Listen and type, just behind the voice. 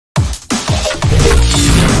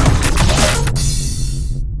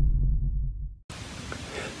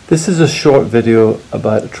This is a short video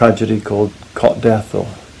about a tragedy called Cot Death, or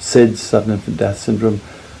SIDS, Sudden Infant Death Syndrome,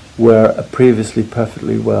 where a previously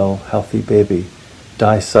perfectly well, healthy baby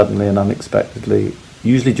dies suddenly and unexpectedly,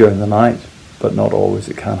 usually during the night, but not always.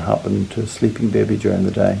 It can happen to a sleeping baby during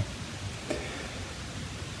the day.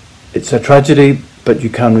 It's a tragedy, but you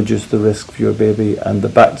can reduce the risk for your baby, and the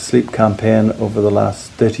Back to Sleep campaign over the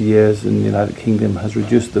last 30 years in the United Kingdom has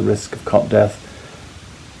reduced the risk of cot death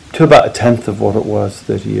to about 1/10 of what it was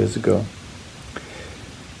 30 years ago.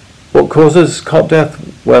 What causes cot death?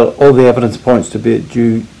 Well, all the evidence points to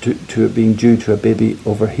it being due to a baby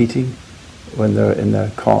overheating when they're in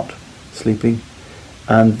their cot sleeping,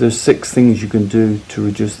 and there's 6 things you can do to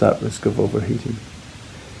reduce that risk of overheating.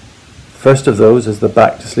 First of those, as the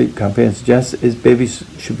Back to Sleep campaign suggests, is babies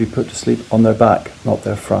should be put to sleep on their back, not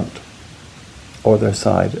their front or their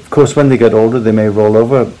side. Of course, when they get older, they may roll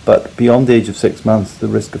over, but beyond the age of 6 months, the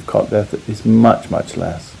risk of cot death is much, much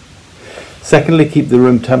less. Secondly, keep the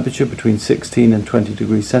room temperature between 16 and 20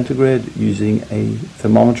 degrees centigrade using a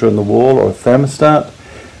thermometer on the wall or a thermostat.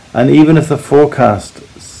 And even if the forecast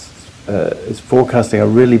is forecasting a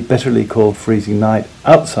really bitterly cold, freezing night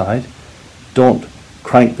outside, don't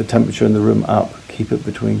crank the temperature in the room up. Keep it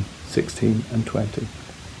between 16 and 20.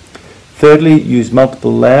 Thirdly, use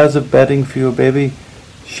multiple layers of bedding for your baby,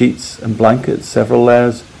 sheets and blankets, several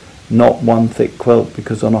layers, not one thick quilt,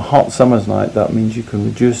 because on a hot summer's night that means you can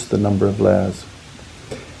reduce the number of layers.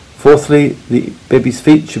 Fourthly, the baby's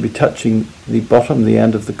feet should be touching the bottom, the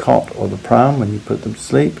end of the cot or the pram when you put them to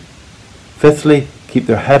sleep. Fifthly, keep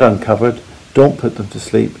their head uncovered. Don't put them to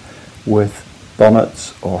sleep with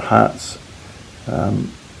bonnets or hats.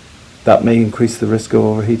 That may increase the risk of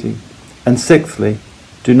overheating. And sixthly,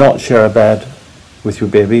 do not share a bed with your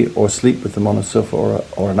baby or sleep with them on a sofa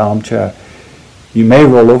or an armchair. You may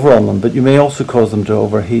roll over on them, but you may also cause them to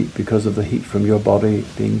overheat because of the heat from your body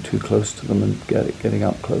being too close to them and getting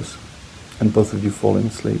up close, and both of you falling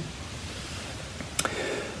asleep.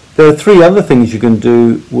 There are 3 other things you can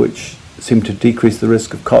do which seem to decrease the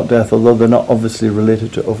risk of cot death, although they're not obviously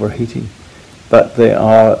related to overheating. But they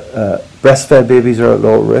are breastfed babies are at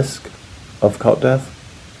lower risk of cot death,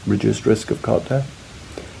 reduced risk of cot death.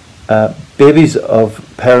 Babies of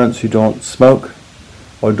parents who don't smoke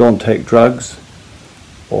or don't take drugs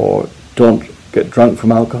or don't get drunk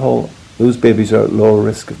from alcohol, those babies are at lower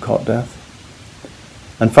risk of cot death.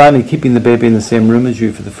 And finally, keeping the baby in the same room as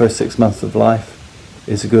you for the first 6 months of life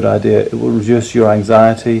is a good idea. It will reduce your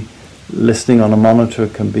anxiety. Listening on a monitor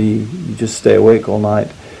can be, you just stay awake all night.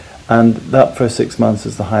 And that first 6 months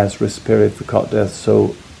is the highest risk period for cot death,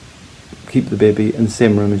 so keep the baby in the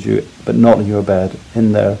same room as you, but not in your bed,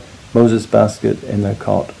 in their Moses basket, in their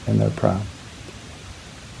cot, in their pram.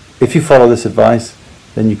 If you follow this advice,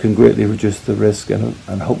 then you can greatly reduce the risk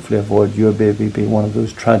and hopefully avoid your baby being one of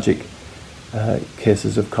those tragic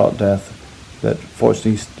cases of cot death that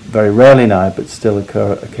fortunately very rarely now, but still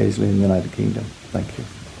occur occasionally in the United Kingdom. Thank you.